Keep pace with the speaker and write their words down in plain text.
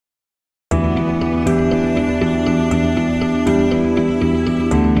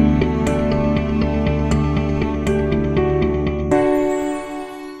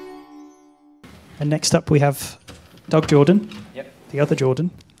next up we have Doug Jorden, Yep. the other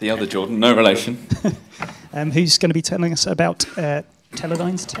Jorden. The other Jorden, no relation. Who's going to be telling us about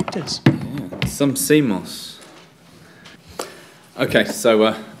Teledyne's detectors. Yeah, some CMOS. Okay,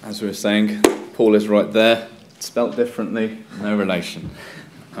 so as we were saying, Paul is right there, spelt differently, no relation.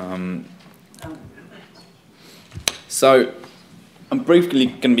 So I'm briefly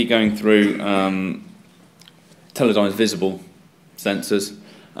going to be going through Teledyne's visible sensors.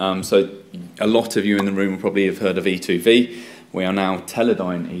 So a lot of you in the room will probably have heard of E2V. We are now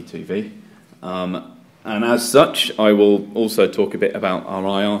Teledyne E2V. And as such, I will also talk a bit about our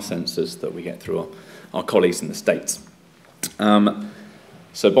IR sensors that we get through our colleagues in the States.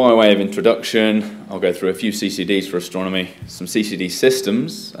 So by way of introduction, I'll go through a few CCDs for astronomy, some CCD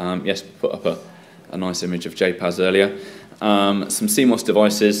systems. Yes, put up a nice image of JPAS earlier. Some CMOS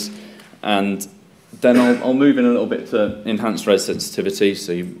devices, and then I'll move in a little bit to enhanced red sensitivity.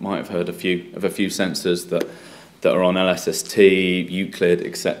 So you might have heard of a few sensors that are on LSST, Euclid,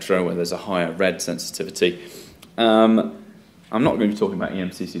 etc., where there's a higher red sensitivity. I'm not going to be talking about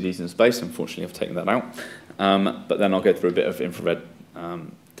EMCCDs in space, unfortunately I've taken that out. But then I'll go through a bit of infrared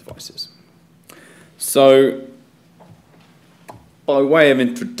devices. So, by way of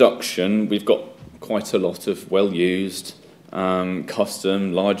introduction, we've got quite a lot of well-used,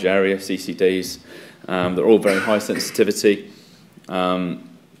 custom, large area CCDs. They're all very high sensitivity. So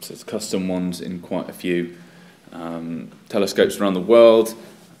it's custom ones in quite a few telescopes around the world.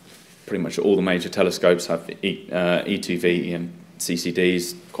 Pretty much all the major telescopes have E2V, EM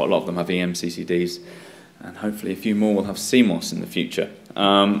CCDs. Quite a lot of them have EM CCDs. And hopefully a few more will have CMOS in the future.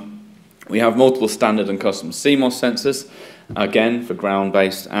 We have multiple standard and custom CMOS sensors, again, for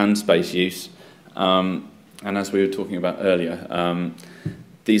ground-based and space use. And as we were talking about earlier,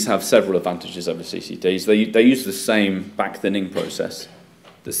 these have several advantages over CCDs. They use the same back-thinning process,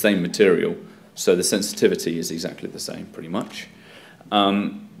 the same material, so the sensitivity is exactly the same, pretty much.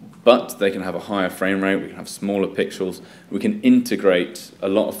 But they can have a higher frame rate, we can have smaller pixels, we can integrate a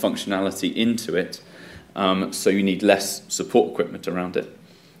lot of functionality into it, so you need less support equipment around it.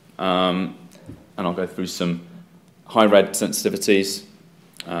 And I'll go through some high red sensitivities,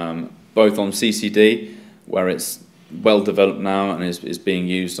 both on CCD, where it's well developed now and is being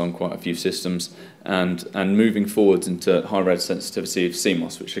used on quite a few systems, and moving forwards into high red sensitivity of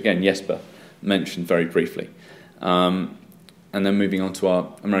CMOS, which again Jesper mentioned very briefly. And then moving on to our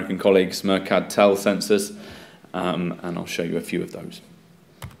American colleagues, Mercad TEL sensors, and I'll show you a few of those.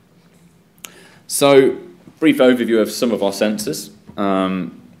 So, brief overview of some of our sensors.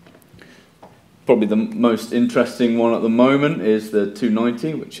 Probably the most interesting one at the moment is the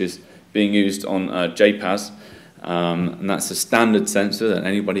 290, which is being used on JPAS, and that's a standard sensor that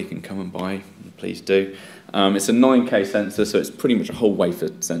anybody can come and buy, please do. It's a 9K sensor, so it's pretty much a whole wafer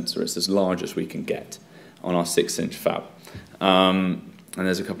sensor. It's as large as we can get on our 6-inch fab. And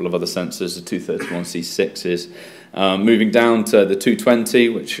there's a couple of other sensors, the 231C6s. Moving down to the 220,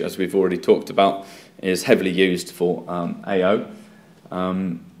 which, as we've already talked about, is heavily used for AO.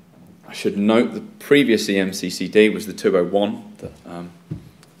 I should note the previous EMCCD was the 201 that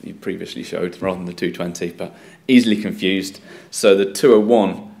you previously showed, rather than the 220, but easily confused. So the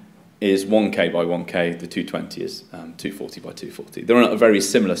 201 is 1K by 1K, the 220 is 240 by 240. They're on a very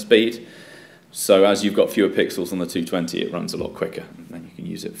similar speed, so as you've got fewer pixels on the 220, it runs a lot quicker, and then you can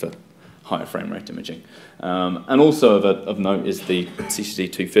use it for higher frame rate imaging. And also of note is the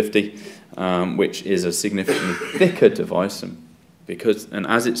CCD 250, which is a significantly thicker device, and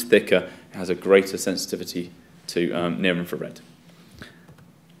as it's thicker, it has a greater sensitivity to near infrared.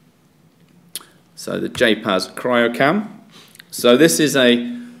 So the JPAS CryoCam. So this is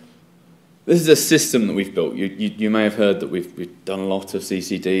a system that we've built. You may have heard that we've done a lot of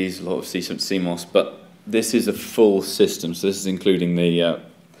CCDs, a lot of CMOS, but this is a full system. So this is including the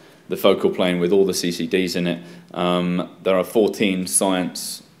focal plane with all the CCDs in it. There are 14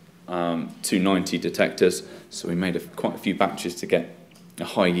 Science 290 detectors, so we made quite a few batches to get a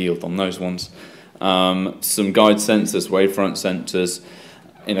high yield on those ones. Some guide sensors, wavefront sensors,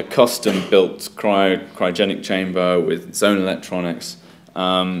 in a custom-built cryogenic chamber with zone electronics,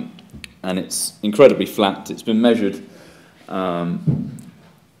 and it's incredibly flat. It's been measured at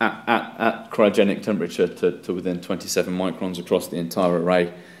cryogenic temperature to within 27 microns across the entire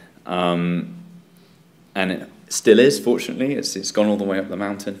array, and it still is, fortunately. It's gone all the way up the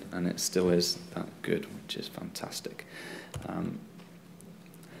mountain, and it still is that good, which is fantastic.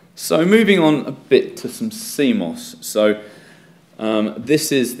 So moving on a bit to some CMOS. So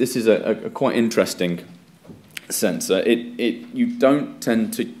this is a quite interesting sensor. You don't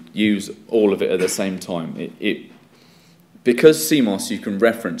tend to use all of it at the same time. because CMOS, you can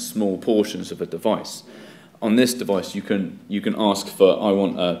reference small portions of a device. On this device, you can ask for, I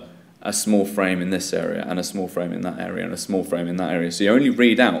want a small frame in this area, and a small frame in that area, and a small frame in that area. So you only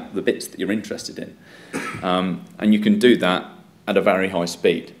read out the bits that you're interested in. And you can do that at a very high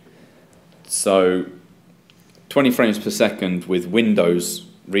speed. So 20 frames per second with Windows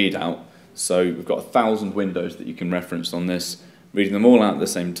readout. So we've got 1,000 windows that you can reference on this, reading them all out at the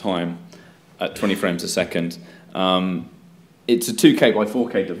same time at 20 frames a second. It's a 2K by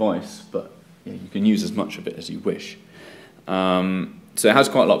 4K device, but you can use as much of it as you wish. So it has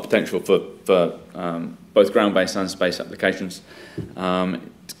quite a lot of potential for both ground-based and space applications.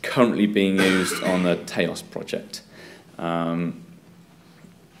 It's currently being used on the TEOS project. So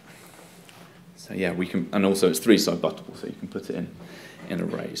yeah, we can, and also it's 3-side buttable, so you can put it in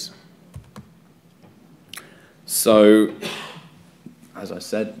arrays. So, as I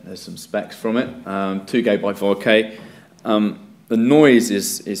said, there's some specs from it. 2K by 4K. The noise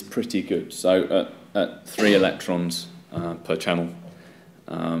is pretty good. So at 3 electrons per channel,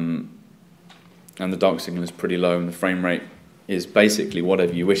 and the dark signal is pretty low, and the frame rate is basically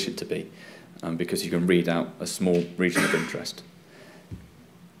whatever you wish it to be, because you can read out a small region of interest.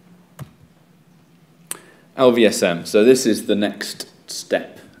 LVSM. So this is the next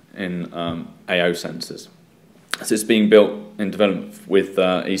step in AO sensors. So it's being built in development with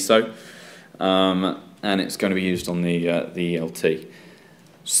ESO, and it's going to be used on the ELT.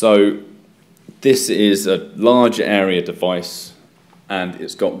 So this is a large area device, and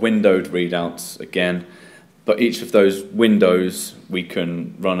it's got windowed readouts again, but each of those windows we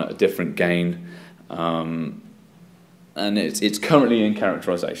can run at a different gain, and it's currently in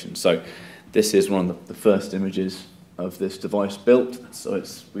characterization. So this is one of the first images of this device built. So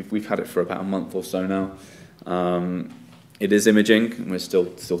we've had it for about a month or so now. It is imaging, and we're still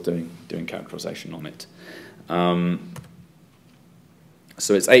doing characterization on it.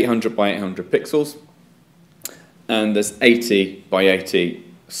 So it's 800 by 800 pixels, and there's 80 by 80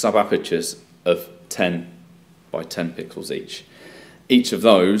 sub-apertures of 10 by 10 pixels each. Each of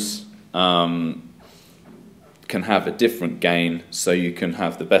those can have a different gain, so you can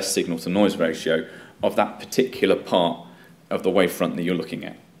have the best signal-to-noise ratio of that particular part of the wavefront that you're looking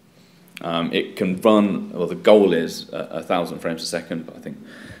at. It can run, well, the goal is 1,000 frames a second, but I think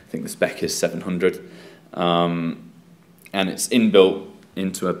the spec is 700. And it's inbuilt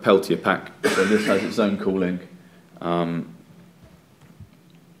into a Peltier pack, so this has its own cooling. And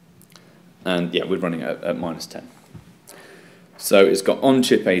yeah, we're running it at -10. So it's got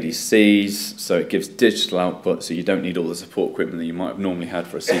on-chip ADCs, so it gives digital output, so you don't need all the support equipment that you might have normally had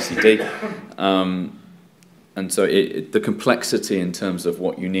for a CCD. And so the complexity in terms of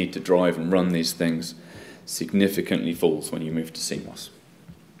what you need to drive and run these things significantly falls when you move to CMOS.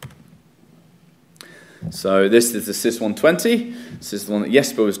 So this is the SYS120. This is the one that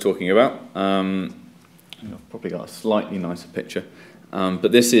Jesper was talking about. I've probably got a slightly nicer picture.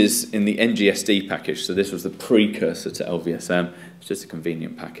 But this is in the NGSD package, so this was the precursor to LVSM. It's just a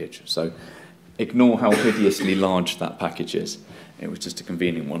convenient package. So ignore how hideously large that package is. It was just a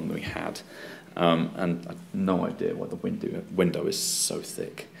convenient one that we had. And I have no idea why the window is so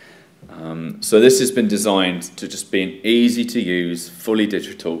thick. So this has been designed to just be an easy-to-use, fully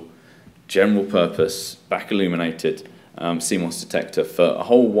digital, general-purpose, back-illuminated CMOS detector for a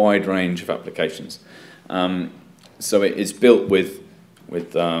whole wide range of applications. So it is built with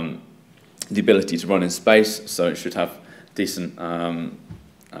the ability to run in space, so it should have decent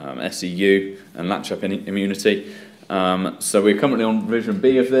SEU and latch-up immunity. So we're currently on version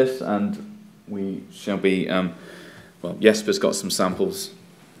B of this, and we shall be, well, Jesper's got some samples.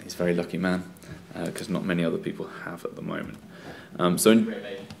 He's a very lucky man, because not many other people have at the moment.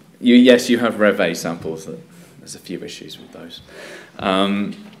 Yes, you have Rev A samples. There's a few issues with those.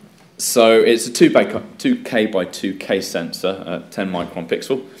 So it's a 2K by 2K sensor at 10 micron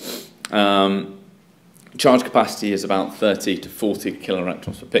pixel. Charge capacity is about 30 to 40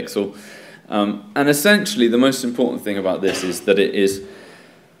 kiloelectrons per pixel. And essentially, the most important thing about this is that it's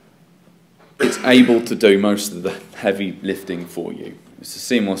able to do most of the heavy lifting for you. It's a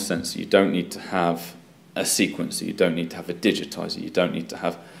CMOS sensor. You don't need to have a sequencer. You don't need to have a digitizer. You don't need to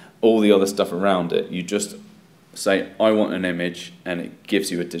have all the other stuff around it. You just say, I want an image, and it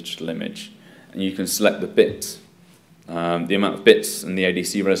gives you a digital image. And you can select the bits, the amount of bits and the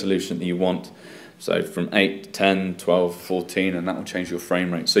ADC resolution that you want. So from 8, 10, 12, 14, and that will change your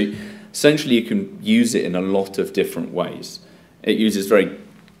frame rate. So essentially, you can use it in a lot of different ways. It uses very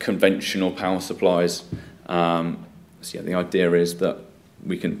conventional power supplies. So yeah, the idea is that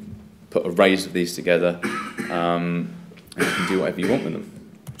we can put arrays of these together, and you can do whatever you want with them,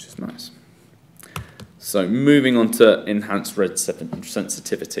 which is nice. So moving on to enhanced red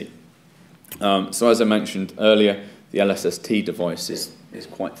sensitivity. So as I mentioned earlier, the LSST device is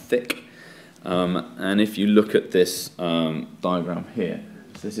quite thick. And if you look at this diagram here,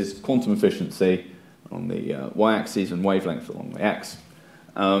 so this is quantum efficiency on the y-axis and wavelength along the x.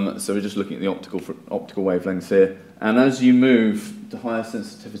 So we're just looking at the optical wavelengths here. And as you move to higher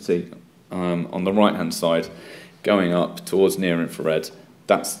sensitivity on the right-hand side, going up towards near infrared,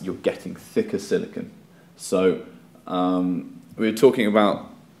 you're getting thicker silicon. So we were talking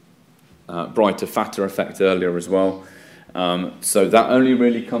about brighter, fatter effect earlier as well. So that only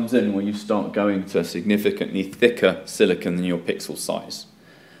really comes in when you start going to significantly thicker silicon than your pixel size.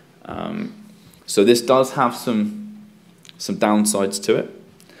 So this does have some downsides to it.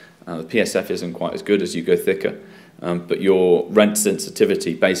 The PSF isn't quite as good as you go thicker, but your red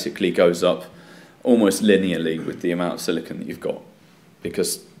sensitivity basically goes up almost linearly with the amount of silicon that you've got,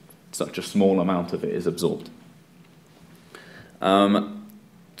 because such a small amount of it is absorbed.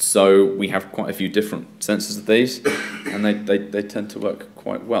 So we have quite a few different sensors of these, and they tend to work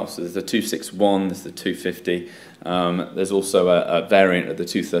quite well. So there's the 261, there's the 250, there's also a variant of the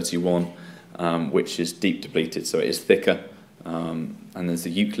 231, which is deep depleted, so it is thicker, and there's the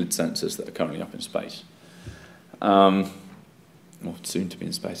Euclid sensors that are currently up in space. Or soon to be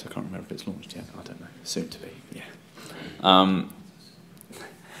in space, I can't remember if it's launched yet, I don't know, soon to be, yeah.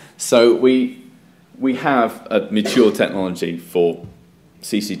 So we have a mature technology for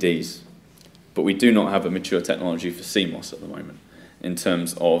CCDs, but we do not have a mature technology for CMOS at the moment in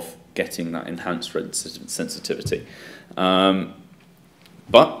terms of getting that enhanced red sensitivity. But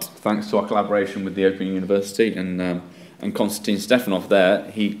thanks to our collaboration with the Open University and Konstantin Stefanov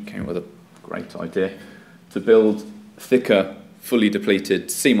there, he came with a great idea to build thicker, fully depleted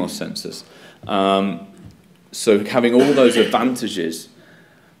CMOS sensors. So having all those advantages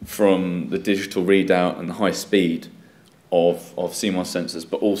from the digital readout and the high speed of CMOS sensors,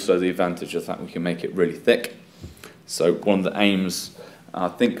 but also the advantage of that we can make it really thick. So one of the aims, I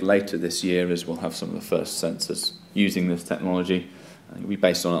think later this year, is we'll have some of the first sensors using this technology. It'll be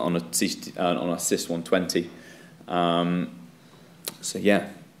based on a CIS 120. So yeah,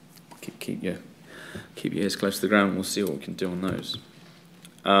 keep your ears close to the ground. We'll see what we can do on those.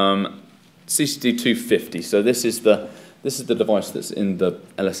 CCD 250. So this is the device that's in the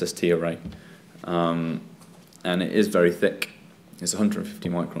LSST array. And it is very thick. It's 150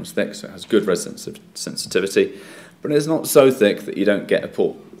 microns thick, so it has good red sensitivity, but it's not so thick that you don't get a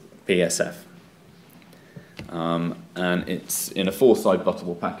poor PSF. And it's in a 4-side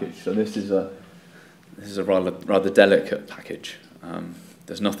buttable package, so this is a rather delicate package.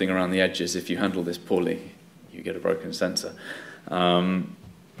 There's nothing around the edges. If you handle this poorly, you get a broken sensor.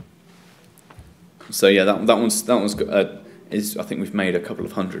 So yeah, that one's I think we've made a couple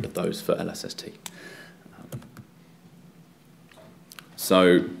of hundred of those for LSST.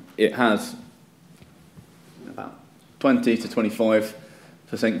 So it has about 20 to 25%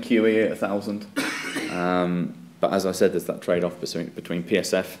 QE at 1,000. But as I said, there's that trade-off between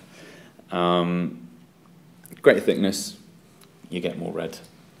PSF. Great thickness, you get more red,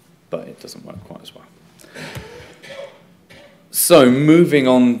 but it doesn't work quite as well. So moving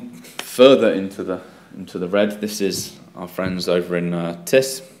on further into the red, this is our friends over in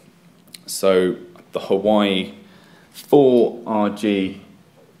TIS. So the Hawaii 4RG10,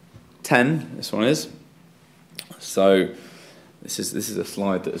 this one is. So this is a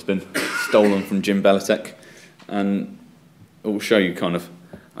slide that has been stolen from Jim Belitek, and it will show you kind of.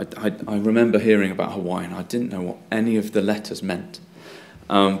 I remember hearing about Hawaii, and I didn't know what any of the letters meant,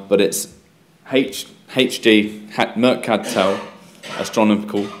 but it's HG Mercatel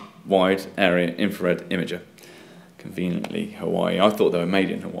Astronomical Wide Area Infrared Imager. Conveniently Hawaii. I thought they were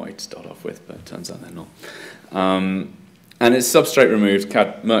made in Hawaii to start off with, but it turns out they're not. And it's substrate removed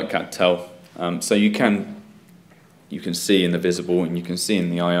Mercatel, so you can see in the visible and you can see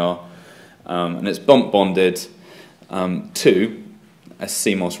in the IR, and it's bump bonded to a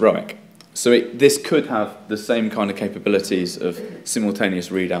CMOS ROIC. So this could have the same kind of capabilities of simultaneous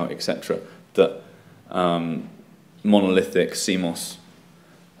readout, etc., that monolithic CMOS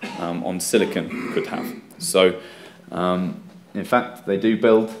on silicon could have. So in fact, they do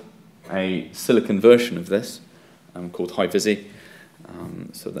build a silicon version of this called HiVisi,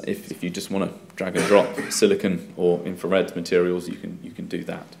 so that if you just want to drag and drop silicon or infrared materials, you can do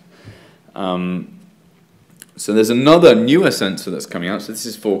that. So there's another newer sensor that's coming out. So this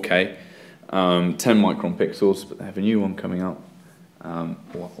is 4K, 10 micron pixels, but they have a new one coming out,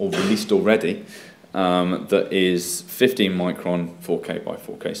 or released already, that is 15 micron 4K by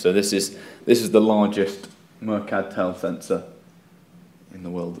 4K. So this is the largest Mercatel sensor in the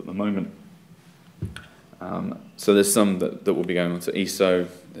world at the moment. So there's some that will be going on to ESO,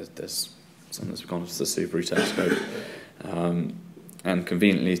 there's some that's gone on to the Subaru telescope, and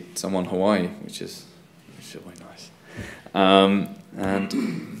conveniently some on Hawaii, which is really nice.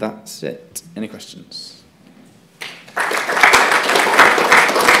 And that's it. Any questions?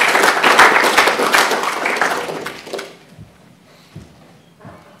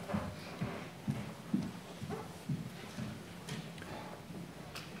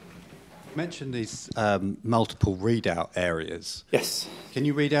 You mentioned these multiple readout areas. Yes. Can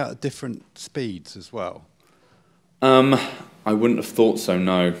you read out at different speeds as well? I wouldn't have thought so,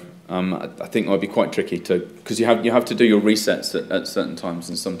 no. I think it might be quite tricky because you have to do your resets at certain times,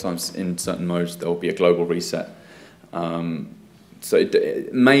 and sometimes in certain modes there will be a global reset. So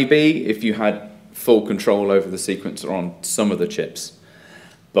maybe if you had full control over the sequencer on some of the chips,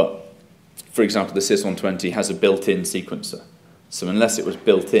 but for example the SIS-120 has a built-in sequencer, so unless it was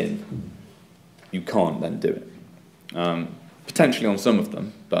built in, you can't then do it. Potentially on some of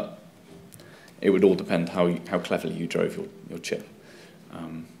them, but it would all depend how cleverly you drove your chip.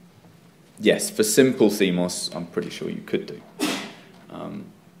 Yes, for simple CMOS, I'm pretty sure you could do.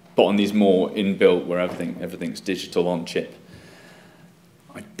 But on these more inbuilt, where everything's digital on chip,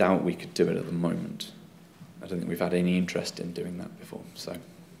 I doubt we could do it at the moment. I don't think we've had any interest in doing that before. So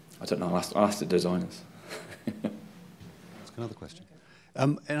I don't know. I'll ask the designers. That's another question.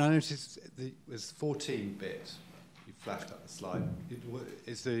 And I noticed it was 14-bit. You flashed up the slide.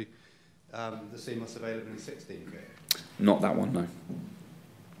 Is the CMOS available in 16-bit? Not that one, no.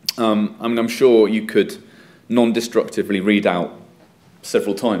 I mean, I'm sure you could non-destructively read out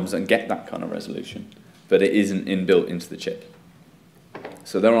several times and get that kind of resolution, but it isn't inbuilt into the chip.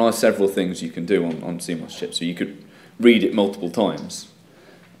 So there are several things you can do on CMOS chips. So you could read it multiple times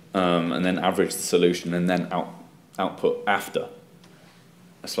and then average the solution and then output after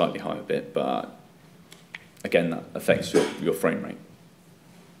a slightly higher bit, but again, that affects your frame rate.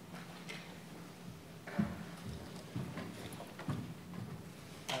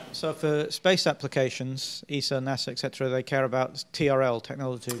 So for space applications, ESA, NASA, etc., they care about TRL,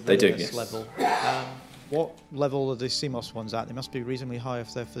 technology they do, yes. level. What level are the CMOS ones at? They must be reasonably high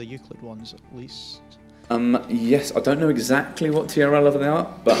if they're for the Euclid ones, at least. Yes, I don't know exactly what TRL level they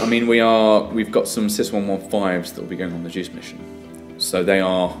are, but I mean we've got some SIS-115s that will be going on the JUICE mission, so they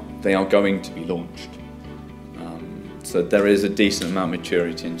are going to be launched. So there is a decent amount of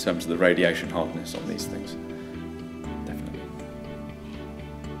maturity in terms of the radiation hardness on these things.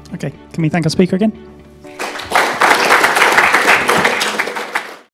 Okay, can we thank our speaker again?